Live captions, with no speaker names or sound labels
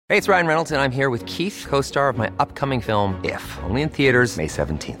Hey, it's Ryan Reynolds, and I'm here with Keith, co-star of my upcoming film, If, only in theaters May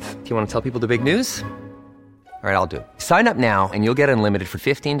 17th. Do you want to tell people the big news? All right, I'll do it. Sign up now and you'll get unlimited for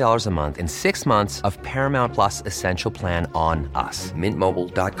 $15 a month and 6 months of Paramount Plus Essential Plan on us.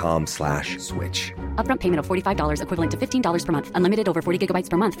 MintMobile.com/switch. Upfront payment of $45 equivalent to $15 per month. Unlimited over 40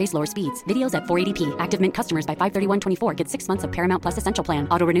 gigabytes per month. Face lower speeds. Videos at 480p. Active Mint customers by 531.24 get 6 months of Paramount Plus Essential Plan.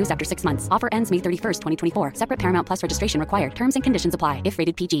 Auto renews after 6 months. Offer ends May 31st, 2024. Separate Paramount Plus registration required. Terms and conditions apply if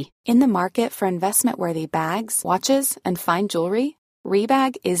rated PG. In the market for investment-worthy bags, watches, and fine jewelry,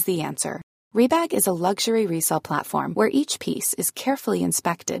 Rebag is the answer. Rebag is a luxury resale platform where each piece is carefully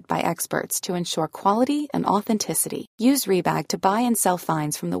inspected by experts to ensure quality and authenticity. Use Rebag to buy and sell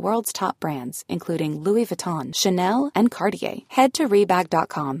finds from the world's top brands, including Louis Vuitton, Chanel, and Cartier. Head to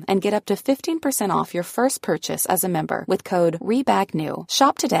Rebag.com and get up to 15% off your first purchase as a member with code REBAGNEW.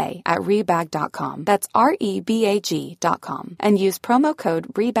 Shop today at Rebag.com. That's REBAG.com. And use promo code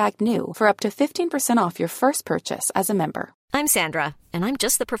REBAGNEW for up to 15% off your first purchase as a member. I'm Sandra, and I'm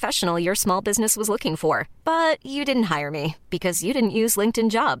just the professional your small business was looking for. But you didn't hire me because you didn't use LinkedIn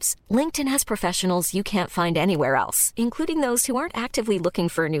Jobs. LinkedIn has professionals you can't find anywhere else, including those who aren't actively looking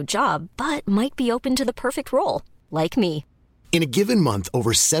for a new job, but might be open to the perfect role, like me. In a given month,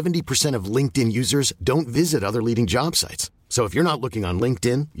 over 70% of LinkedIn users don't visit other leading job sites. So if you're not looking on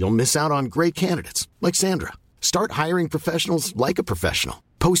LinkedIn, you'll miss out on great candidates like Sandra. Start hiring professionals like a professional.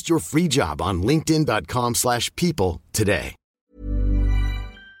 Post your free job on linkedin.com/people today.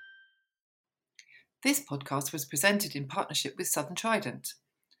 This podcast was presented in partnership with Southern Trident.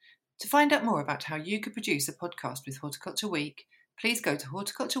 To find out more about how you could produce a podcast with Horticulture Week, please go to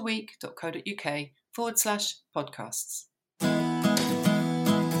horticultureweek.co.uk/podcasts.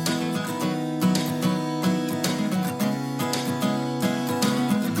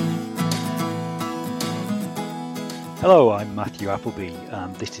 Hello, I'm Matthew Appleby,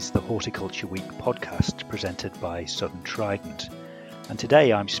 and this is the Horticulture Week podcast presented by Southern Trident. And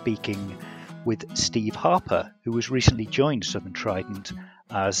today I'm speaking with Steve Harper, who has recently joined Southern Trident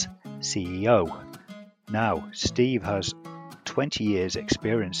as CEO. Now, Steve has 20 years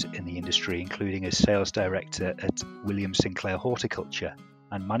experience in the industry, including as sales director at William Sinclair Horticulture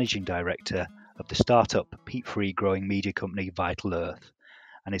and managing director of the startup peat-free growing media company Vital Earth,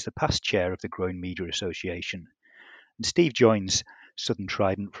 and is the past chair of the Growing Media Association. And Steve joins Southern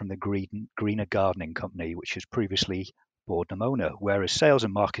Trident from the Greener Gardening Company, which has previously bought Nimona, where as sales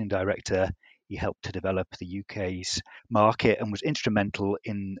and marketing director, he helped to develop the UK's market and was instrumental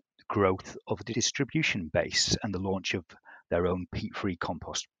in the growth of the distribution base and the launch of their own peat-free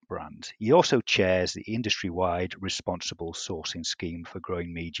compost brand. He also chairs the industry-wide responsible sourcing scheme for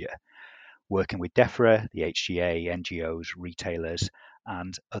growing media, working with DEFRA, the HGA, NGOs, retailers,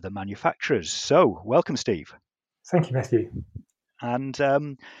 and other manufacturers. So, welcome, Steve. Thank you, Matthew. And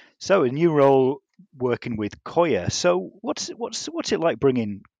so, a new role working with Koya. So, what's it like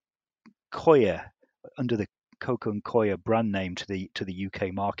bringing Koya under the Coco and Koya brand name to the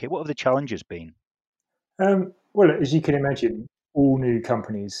UK market? What have the challenges been? Well, as you can imagine, all new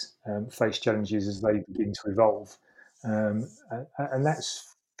companies face challenges as they begin to evolve, and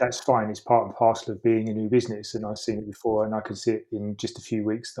that's fine. It's part and parcel of being a new business, and I've seen it before, and I can see it in just a few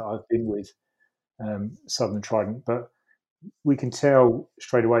weeks that I've been with Southern Trident. But we can tell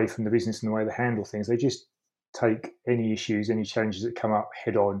straight away from the business and the way they handle things, they just take any issues, any challenges that come up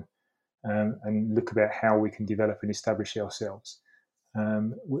head on, and look about how we can develop and establish ourselves.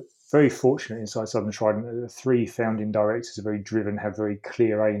 We're very fortunate inside Southern Trident that the three founding directors are very driven, have very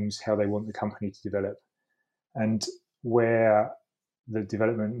clear aims, how they want the company to develop. And where the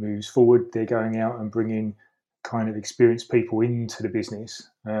development moves forward, they're going out and bringing kind of experienced people into the business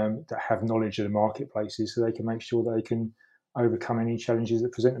that have knowledge of the marketplaces so they can make sure they can overcome any challenges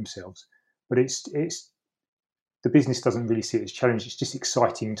that present themselves. But it's the business doesn't really see it as challenge. It's just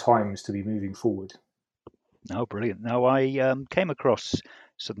exciting times to be moving forward. Oh, brilliant. Now, I came across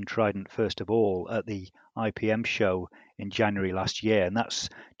Southern Trident, first of all, at the IPM show in January last year, and that's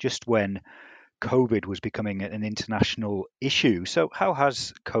just when COVID was becoming an international issue. So how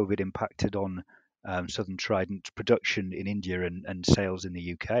has COVID impacted on Southern Trident production in India and sales in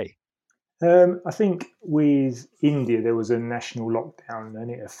the UK? I think with India, there was a national lockdown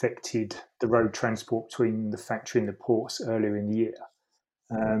and it affected the road transport between the factory and the ports earlier in the year.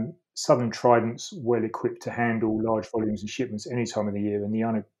 Southern Trident's well equipped to handle large volumes of shipments any time of the year, and the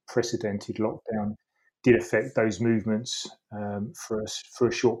unprecedented lockdown did affect those movements for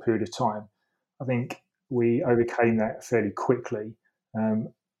a short period of time. I think we overcame that fairly quickly.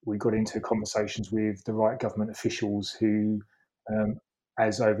 We got into conversations with the right government officials who,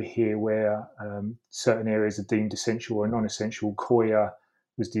 as over here, where certain areas are deemed essential or non-essential, Koya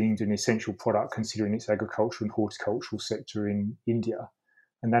was deemed an essential product considering its agricultural and horticultural sector in India.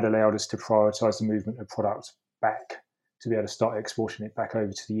 And that allowed us to prioritise the movement of product back to be able to start exporting it back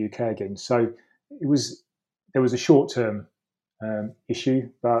over to the UK again. So there was a short-term issue,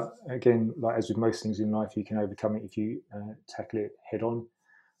 but again, like as with most things in life, you can overcome it if you tackle it head on.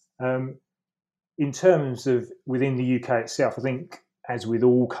 In terms of within the UK itself, I think as with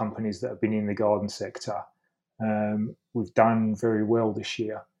all companies that have been in the garden sector, we've done very well this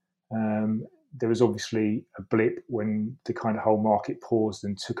year. There was obviously a blip when the kind of whole market paused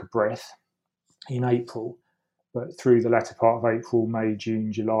and took a breath in April, but through the latter part of April, May,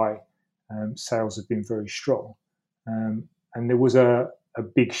 June, July, sales have been very strong. And there was a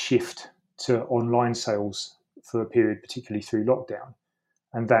big shift to online sales for a period, particularly through lockdown.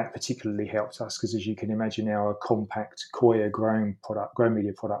 And that particularly helped us because, as you can imagine, our compact coir growing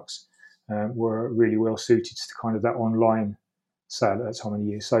media products were really well suited to kind of that online sale at that time of the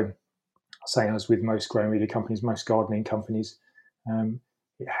year. So, same as with most growing media companies, most gardening companies,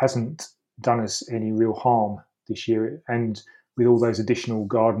 it hasn't done us any real harm this year. And with all those additional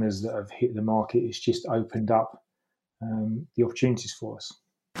gardeners that have hit the market, it's just opened up the opportunities for us.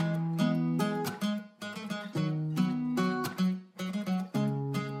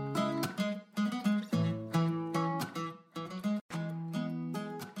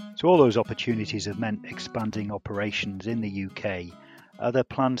 So all those opportunities have meant expanding operations in the UK. Are there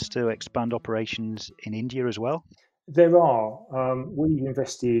plans to expand operations in India as well? There are. We've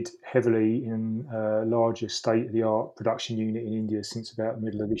invested heavily in a larger state-of-the-art production unit in India since about the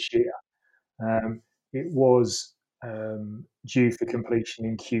middle of this year. It was due for completion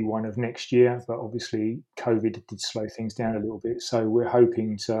in Q1 of next year, but obviously COVID did slow things down a little bit. So we're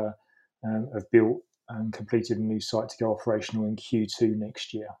hoping to have built and completed a new site to go operational in Q2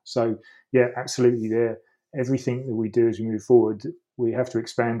 next year. So yeah, absolutely there. Everything that we do as we move forward, we have to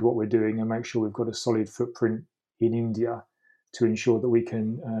expand what we're doing and make sure we've got a solid footprint in India to ensure that we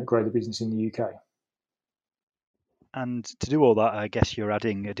can grow the business in the UK. And to do all that, I guess you're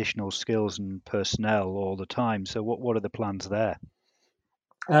adding additional skills and personnel all the time. So what are the plans there?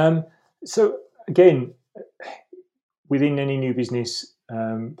 So again, within any new business,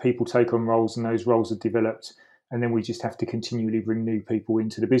 people take on roles and those roles are developed, and then we just have to continually bring new people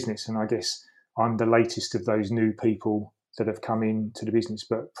into the business. And I guess I'm the latest of those new people that have come into the business.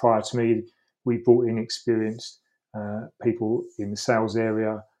 But prior to me, we brought in experienced people in the sales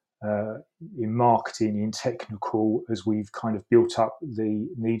area, in marketing, in technical, as we've kind of built up the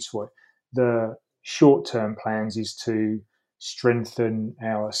needs for it. The short-term plans is to strengthen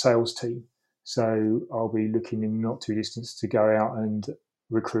our sales team. So I'll be looking in not too distance to go out and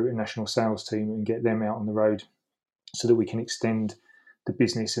recruit a national sales team and get them out on the road so that we can extend the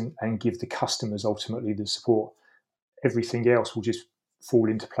business and give the customers ultimately the support. Everything else will just fall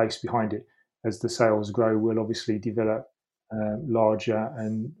into place behind it. As the sales grow, we'll obviously develop larger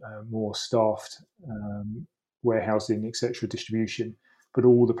and more staffed warehousing, etc., distribution. But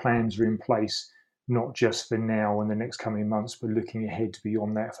all the plans are in place, not just for now and the next coming months, but looking ahead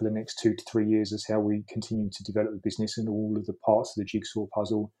beyond that for the next 2 to 3 years as how we continue to develop the business and all of the parts of the jigsaw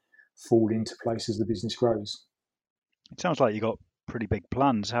puzzle fall into place as the business grows. It sounds like you've got pretty big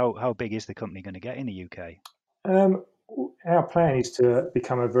plans. How big is the company going to get in the UK? Our plan is to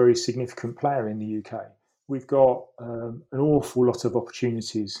become a very significant player in the UK. We've got an awful lot of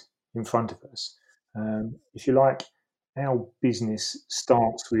opportunities in front of us. If you like, our business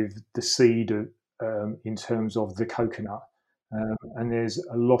starts with the seed in terms of the coconut, and there's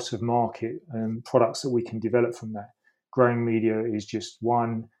a lot of market and products that we can develop from that. Growing media is just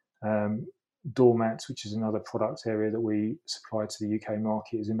one. Doormats, which is another product area that we supply to the UK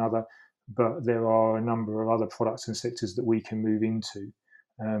market, is another. But there are a number of other products and sectors that we can move into,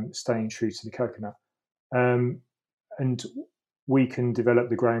 staying true to the coconut. And we can develop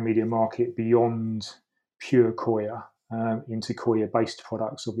the growing media market beyond pure coir into coir-based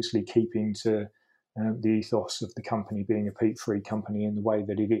products, obviously keeping to the ethos of the company being a peat-free company in the way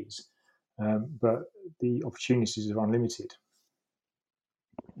that it is. But the opportunities are unlimited.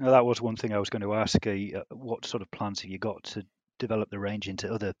 Now, that was one thing I was going to ask. What sort of plans have you got to develop the range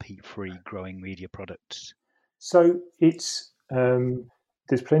into other peat-free growing media products? So it's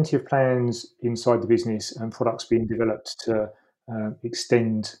there's plenty of plans inside the business and products being developed to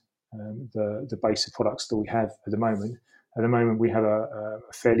extend the base of products that we have at the moment. At the moment, we have a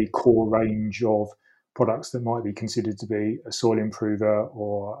fairly core range of products that might be considered to be a soil improver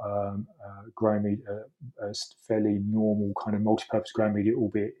or growing media, a fairly normal kind of multi-purpose growing media,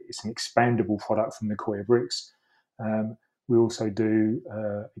 albeit it's an expandable product from the coir bricks. We also do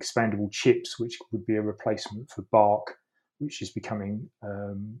expandable chips, which would be a replacement for bark, which is becoming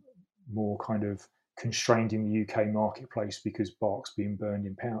more kind of constrained in the UK marketplace because bark's being burned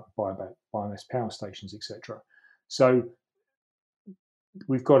in biomass power stations, etc. So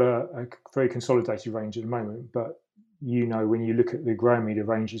we've got a very consolidated range at the moment, but when you look at the growing media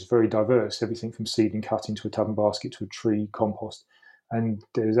range, it's very diverse, everything from seed and cutting to a tub and basket to a tree compost. And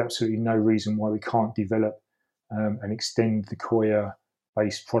there's absolutely no reason why we can't develop and extend the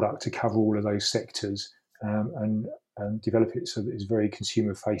Koya-based product to cover all of those sectors and develop it so that it's very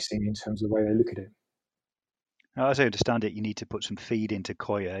consumer-facing in terms of the way they look at it. Now, as I understand it, you need to put some feed into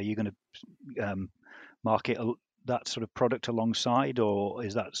Koya. Are you going to market that sort of product alongside, or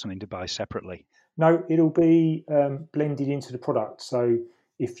is that something to buy separately? No, it'll be blended into the product. So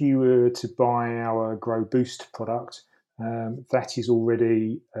if you were to buy our Grow Boost product, that is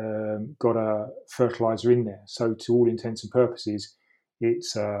already got a fertilizer in there. So to all intents and purposes,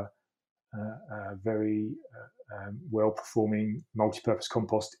 it's a very well-performing multi-purpose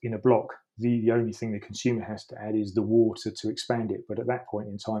compost in a block. The only thing the consumer has to add is the water to expand it. But at that point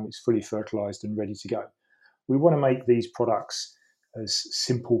in time, it's fully fertilized and ready to go. We want to make these products as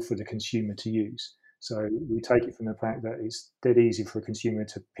simple for the consumer to use. So we take it from the fact that it's dead easy for a consumer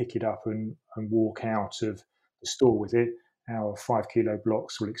to pick it up and walk out of the store with it. Our 5 kilo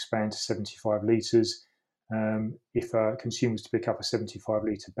blocks will expand to 75 litres. If a consumer was to pick up a 75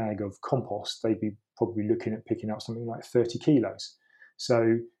 litre bag of compost, they'd be probably looking at picking up something like 30 kilos.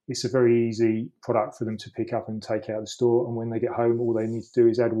 So it's a very easy product for them to pick up and take out of the store. And when they get home, all they need to do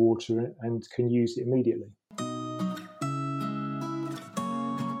is add water and can use it immediately.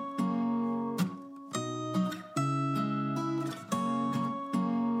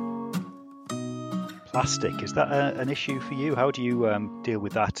 Plastic, is that an issue for you? How do you deal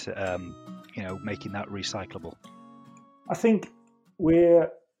with that, making that recyclable? I think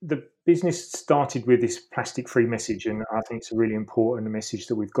the business started with this plastic-free message, and I think it's a really important message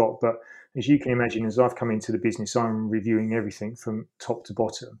that we've got. But as you can imagine, as I've come into the business, I'm reviewing everything from top to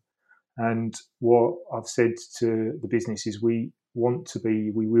bottom. And what I've said to the business is we will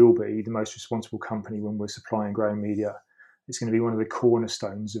be the most responsible company when we're supplying growing media. It's going to be one of the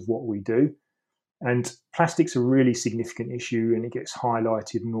cornerstones of what we do. And plastic's a really significant issue, and it gets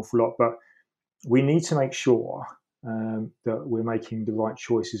highlighted an awful lot. But we need to make sure that we're making the right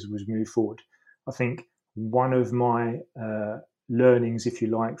choices as we move forward. I think one of my learnings, if you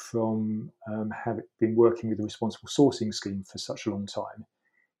like, from having been working with the responsible sourcing scheme for such a long time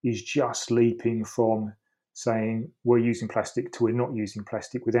is just leaping from saying we're using plastic to we're not using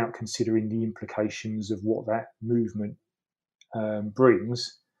plastic without considering the implications of what that movement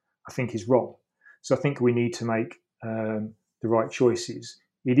brings, I think is wrong. So I think we need to make the right choices.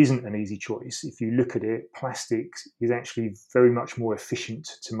 It isn't an easy choice. If you look at it, plastic is actually very much more efficient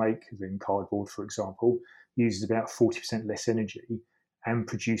to make than cardboard, for example, uses about 40% less energy and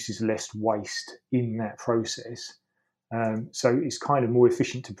produces less waste in that process. So it's kind of more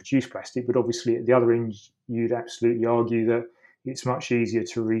efficient to produce plastic, but obviously at the other end, you'd absolutely argue that it's much easier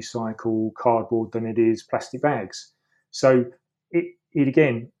to recycle cardboard than it is plastic bags. So it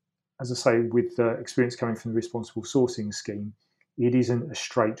again, as I say, with the experience coming from the responsible sourcing scheme, it isn't a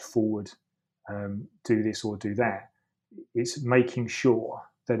straightforward do this or do that. It's making sure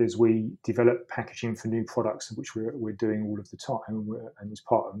that as we develop packaging for new products, which we're doing all of the time, and it's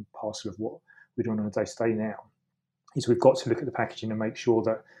part and parcel of what we're doing on a day-to-day now, is we've got to look at the packaging and make sure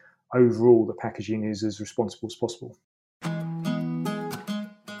that overall the packaging is as responsible as possible.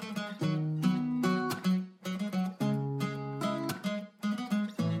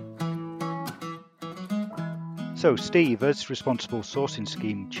 So, Steve, as Responsible Sourcing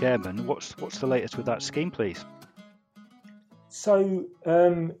Scheme Chairman, what's the latest with that scheme, please? So,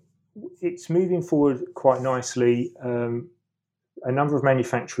 it's moving forward quite nicely. A number of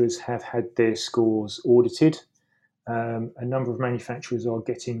manufacturers have had their scores audited. A number of manufacturers are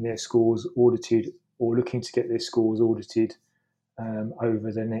getting their scores audited or looking to get their scores audited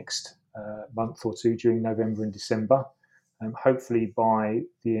over the next month or two during November and December. Hopefully by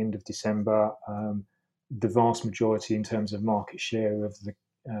the end of December, the vast majority in terms of market share of the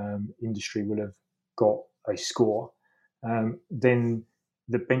industry will have got a score. Then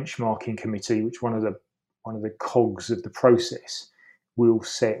the benchmarking committee, which one of the cogs of the process, will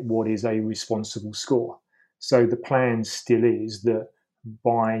set what is a responsible score. So the plan still is that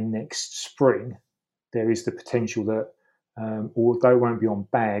by next spring, there is the potential that, although it won't be on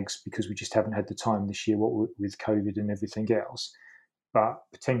bags because we just haven't had the time this year with COVID and everything else, but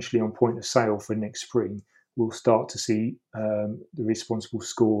potentially on point of sale for next spring, we'll start to see the responsible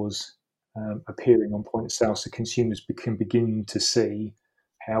scores appearing on point of sale, so consumers can begin to see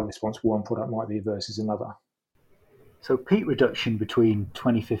how responsible one product might be versus another. So peat reduction between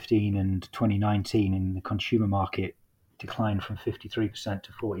 2015 and 2019 in the consumer market declined from 53%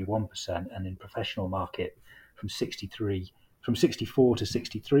 to 41%, and in professional market from 64 to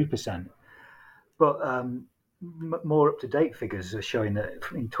 63%. But more up-to-date figures are showing that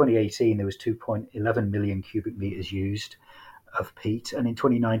in 2018 there was 2.11 million cubic meters used of peat, and in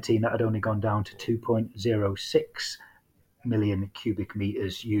 2019 that had only gone down to 2.06 million cubic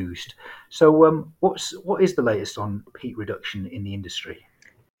meters used. So what is the latest on peat reduction in the industry?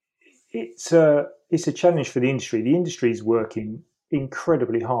 It's a challenge for the industry. The industry is working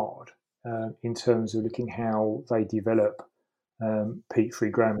incredibly hard in terms of looking how they develop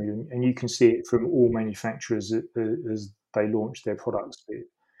peat-free granary, and you can see it from all manufacturers as they launch their products.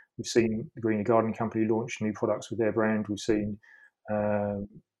 We've seen the Greener Garden Company launch new products with their brand. We've seen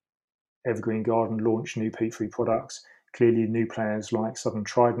Evergreen Garden launch new peat-free products. Clearly, new players like Southern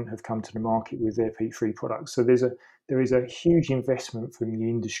Trident have come to the market with their peat-free products. So there is a huge investment from the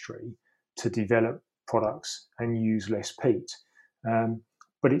industry to develop products and use less peat.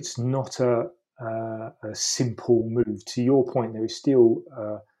 But it's not a simple move. To your point, there is still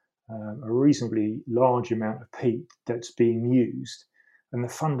a reasonably large amount of peat that's being used. And the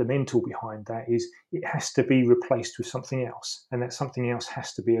fundamental behind that is it has to be replaced with something else. And that something else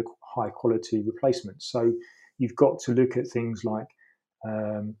has to be a high quality replacement. So you've got to look at things like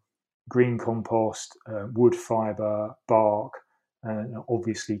green compost, wood fibre, bark, and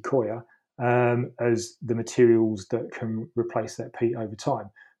obviously coir as the materials that can replace that peat over time.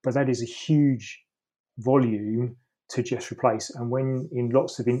 But that is a huge volume to just replace. And when in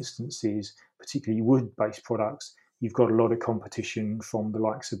lots of instances, particularly wood-based products, you've got a lot of competition from the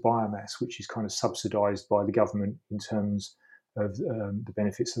likes of biomass, which is kind of subsidised by the government in terms of the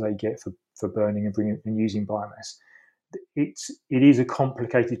benefits that they get for burning and using biomass. It is a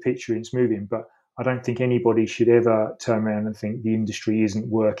complicated picture and it's moving, but I don't think anybody should ever turn around and think the industry isn't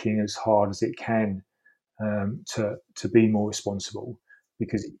working as hard as it can to be more responsible,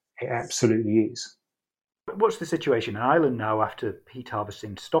 because it absolutely is. What's the situation in Ireland now after peat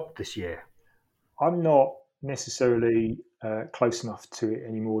harvesting stopped this year? I'm not necessarily close enough to it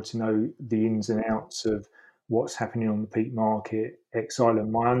anymore to know the ins and outs of what's happening on the peat market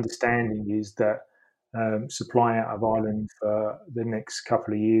ex-Ireland. My understanding is that supply out of Ireland for the next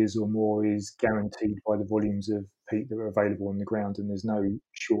couple of years or more is guaranteed by the volumes of peat that are available on the ground, and there's no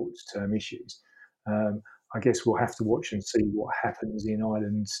short-term issues. I guess we'll have to watch and see what happens in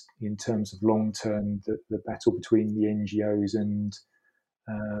Ireland in terms of long-term, the battle between the NGOs and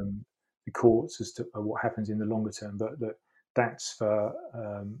the courts as to what happens in the longer term. But that's for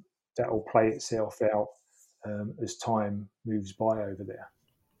that will play itself out as time moves by over there.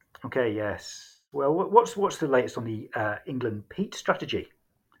 Okay, yes. Well, what's the latest on the England peat strategy?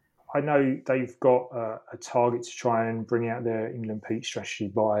 I know they've got a target to try and bring out their England peat strategy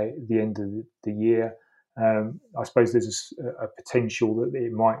by the end of the year. I suppose there's a potential that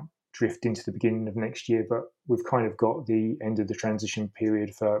it might drift into the beginning of next year, but we've kind of got the end of the transition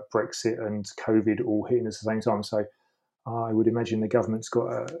period for Brexit and COVID all hitting us at the same time. So I would imagine the government's got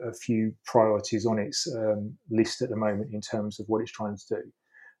a few priorities on its list at the moment in terms of what it's trying to do.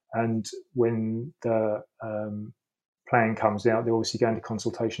 And when the plan comes out, they're obviously going to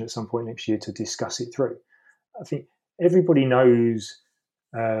consultation at some point next year to discuss it through. I think everybody knows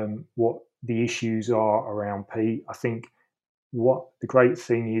what the issues are around peat. I think what the great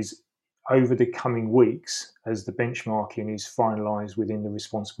thing is, over the coming weeks, as the benchmarking is finalised within the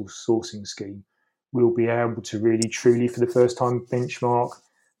responsible sourcing scheme, we'll be able to really truly for the first time benchmark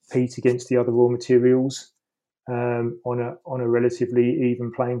peat against the other raw materials on a relatively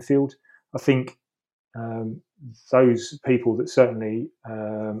even playing field. I think those people that certainly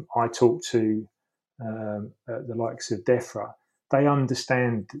I talk to at the likes of DEFRA, they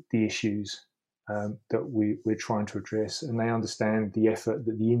understand the issues that we're trying to address, and they understand the effort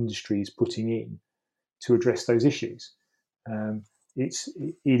that the industry is putting in to address those issues. It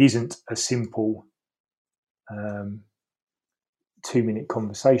isn't a simple 2-minute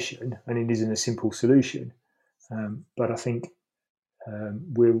conversation, and it isn't a simple solution. But I think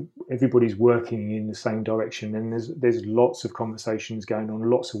everybody's working in the same direction, and there's lots of conversations going on,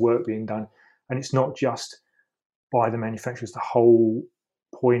 lots of work being done, and it's not just by the manufacturers. The whole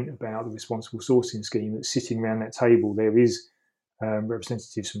point about the responsible sourcing scheme, that's sitting around that table, there is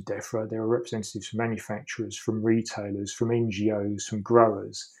representatives from DEFRA, there are representatives from manufacturers, from retailers, from NGOs, from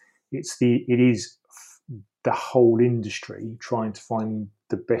growers. It is the whole industry trying to find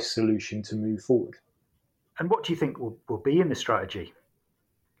the best solution to move forward. And what do you think will be in the strategy?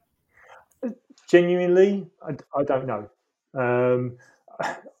 Genuinely, I don't know.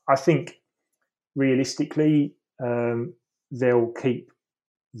 I think realistically, they'll keep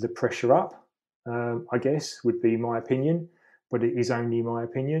the pressure up, I guess, would be my opinion, but it is only my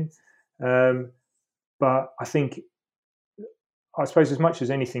opinion. But I suppose as much as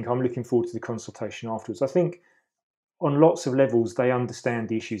anything, I'm looking forward to the consultation afterwards. I think on lots of levels, they understand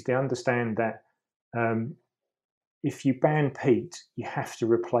the issues. They understand that if you ban peat, you have to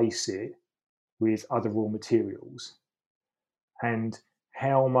replace it with other raw materials. And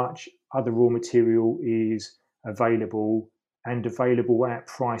how much other raw material is available and available at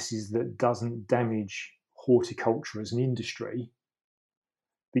prices that doesn't damage horticulture as an industry.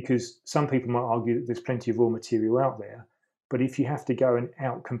 Because some people might argue that there's plenty of raw material out there, but if you have to go and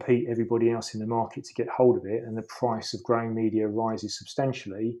outcompete everybody else in the market to get hold of it, and the price of growing media rises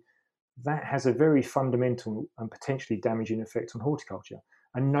substantially, that has a very fundamental and potentially damaging effect on horticulture.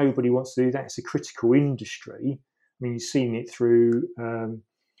 And nobody wants to do that. It's a critical industry. I mean, you've seen it through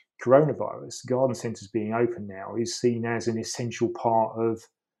coronavirus. Garden centres being open now is seen as an essential part of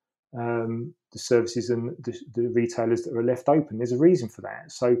the services and the retailers that are left open. There's a reason for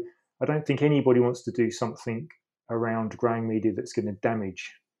that. So I don't think anybody wants to do something around growing media that's going to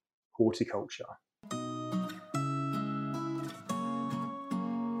damage horticulture.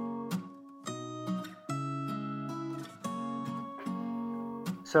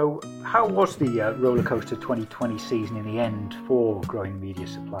 So how was the rollercoaster 2020 season in the end for growing media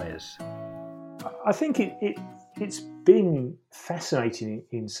suppliers? I think it's been fascinating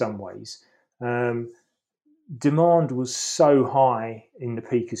in some ways. Demand was so high in the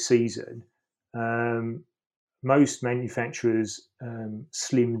peak of season. Most manufacturers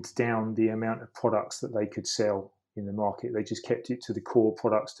slimmed down the amount of products that they could sell in the market. They just kept it to the core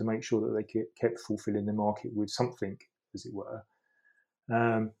products to make sure that they kept fulfilling the market with something, as it were.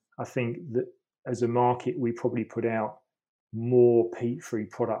 I think that as a market, we probably put out more peat-free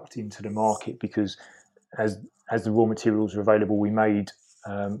product into the market because as the raw materials were available, we made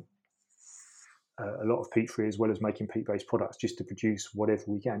a lot of peat-free as well as making peat-based products just to produce whatever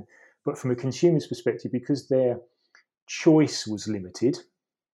we can. But from a consumer's perspective, because their choice was limited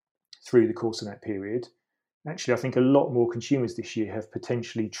through the course of that period, actually, I think a lot more consumers this year have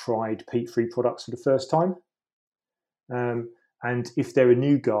potentially tried peat-free products for the first time. And if they're a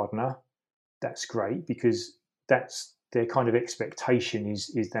new gardener, that's great because that's their kind of expectation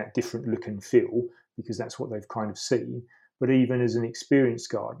is that different look and feel because that's what they've kind of seen. But even as an experienced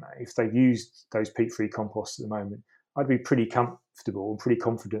gardener, if they've used those peat-free composts at the moment, I'd be pretty comfortable and pretty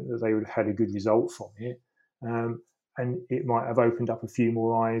confident that they would have had a good result from it. And it might have opened up a few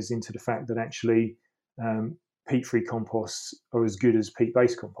more eyes into the fact that actually peat-free composts are as good as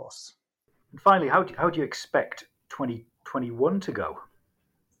peat-based composts. And finally, how do you expect 2021 to go?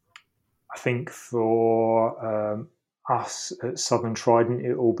 I think for us at Southern Trident,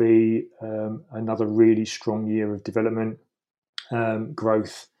 it will be another really strong year of development,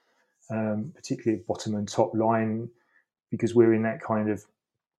 growth, particularly bottom and top line, because we're in that kind of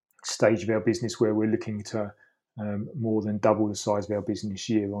stage of our business where we're looking to more than double the size of our business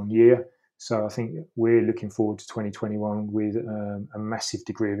year on year. So I think we're looking forward to 2021 with a massive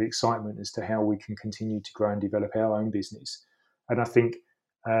degree of excitement as to how we can continue to grow and develop our own business. And I think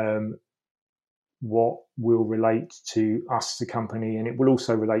what will relate to us, the company, and it will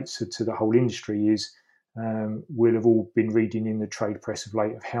also relate to the whole industry is we'll have all been reading in the trade press of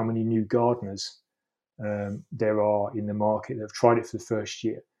late of how many new gardeners there are in the market that have tried it for the first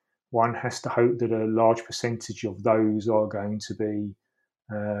year. One has to hope that a large percentage of those are going to be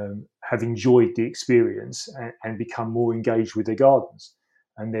have enjoyed the experience and become more engaged with their gardens,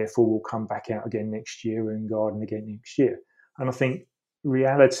 and therefore will come back out again next year and garden again next year. And I think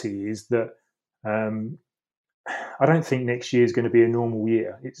reality is that I don't think next year is going to be a normal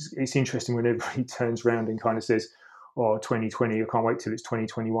year. It's interesting when everybody turns around and kind of says, "Oh, 2020, I can't wait till it's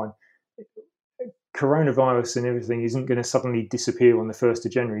 2021." Coronavirus and everything isn't going to suddenly disappear on the 1st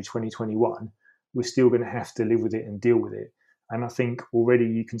of January 2021. We're still going to have to live with it and deal with it. And I think already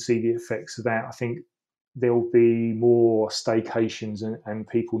you can see the effects of that. I think there'll be more staycations and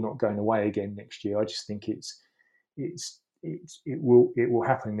people not going away again next year. I just think it will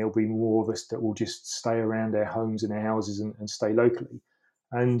happen. There'll be more of us that will just stay around our homes and our houses and stay locally.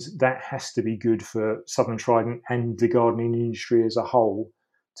 And that has to be good for Southern Trident and the gardening industry as a whole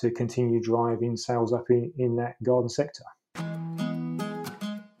to continue driving sales up in that garden sector.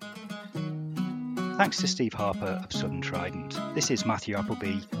 Thanks to Steve Harper of Southern Trident. This is Matthew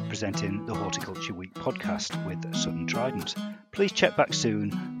Appleby presenting the Horticulture Week podcast with Southern Trident. Please check back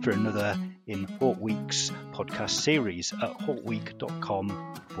soon for another in Hort Week's podcast series at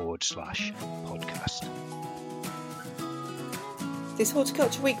hortweek.com/podcast. This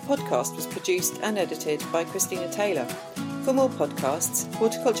Horticulture Week podcast was produced and edited by Christina Taylor. For more podcasts,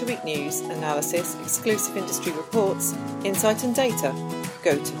 Horticulture Week news, analysis, exclusive industry reports, insight and data,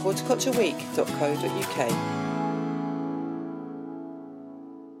 go to horticultureweek.co.uk.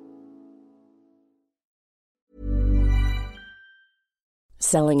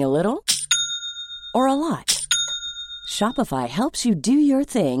 Selling a little or a lot? Shopify helps you do your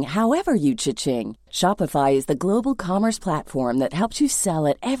thing however you cha-ching. Shopify is the global commerce platform that helps you sell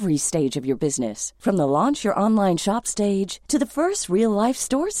at every stage of your business. From the launch your online shop stage to the first real-life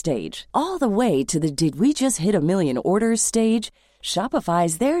store stage, all the way to the did we just hit a million orders stage. Shopify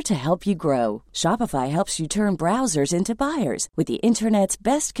is there to help you grow. Shopify helps you turn browsers into buyers with the internet's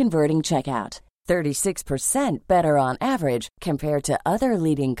best converting checkout. 36% better on average compared to other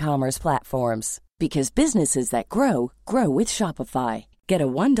leading commerce platforms. Because businesses that grow, grow with Shopify. Get a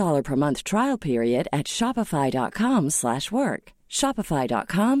 $1 per month trial period at shopify.com/work.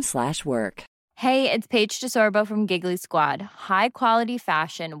 Shopify.com/work. Hey, it's Paige DeSorbo from Giggly Squad. High quality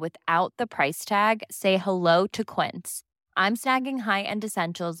fashion without the price tag. Say hello to Quince. I'm snagging high-end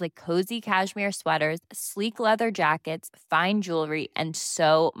essentials like cozy cashmere sweaters, sleek leather jackets, fine jewelry, and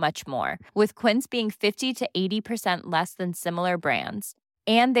so much more. With Quince being 50 to 80% less than similar brands.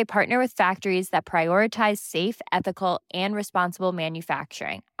 And they partner with factories that prioritize safe, ethical, and responsible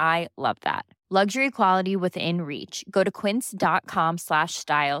manufacturing. I love that. Luxury quality within reach. Go to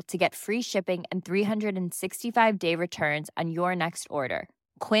quince.com/style to get free shipping and 365-day returns on your next order.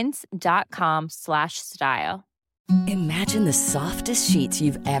 Quince.com/style. Imagine the softest sheets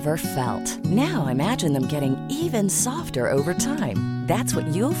you've ever felt. Now imagine them getting even softer over time. That's what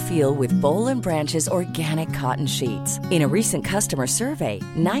you'll feel with Boll & Branch's organic cotton sheets. In a recent customer survey,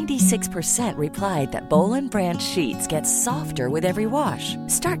 96% replied that Boll & Branch sheets get softer with every wash.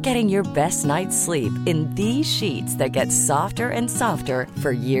 Start getting your best night's sleep in these sheets that get softer and softer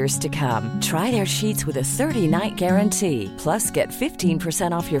for years to come. Try their sheets with a 30-night guarantee. Plus, get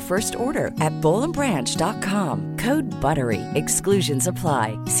 15% off your first order at bollandbranch.com. Code BUTTERY. Exclusions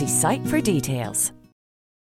apply. See site for details.